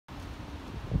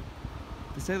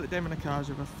The sale at Damon & Cars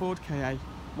with a Ford Ka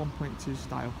 1.2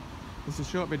 style. This is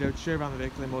a short video to show around the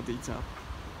vehicle in more detail.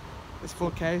 This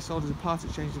Ford Ka sold as a part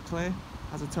exchange to Clear,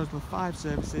 has a total of 5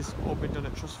 services, all been done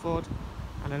at Trust Ford,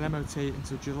 and an MOT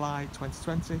until July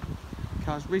 2020. The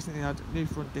car's recently had new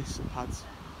front discs and pads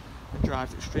and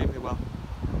drives extremely well.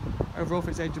 Overall,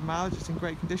 for its age and mileage, it's in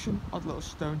great condition, odd little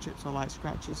stone chips or light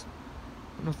scratches,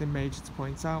 but nothing major to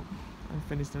point out, and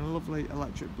finished in a lovely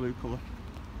electric blue colour.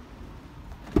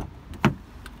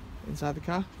 Inside the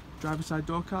car, driver's side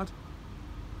door card.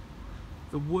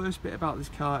 The worst bit about this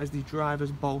car is the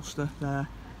driver's bolster there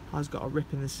has got a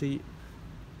rip in the seat.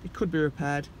 It could be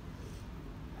repaired,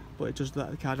 but it does let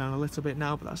the car down a little bit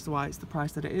now, but that's why it's the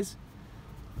price that it is.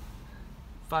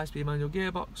 5-speed manual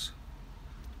gearbox,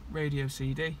 radio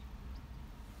CD,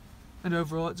 and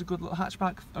overall it's a good little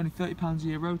hatchback. Only £30 a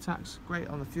year road tax, great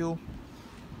on the fuel.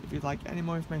 If you'd like any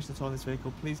more information at all on this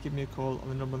vehicle, please give me a call on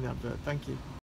the number on the advert. Thank you.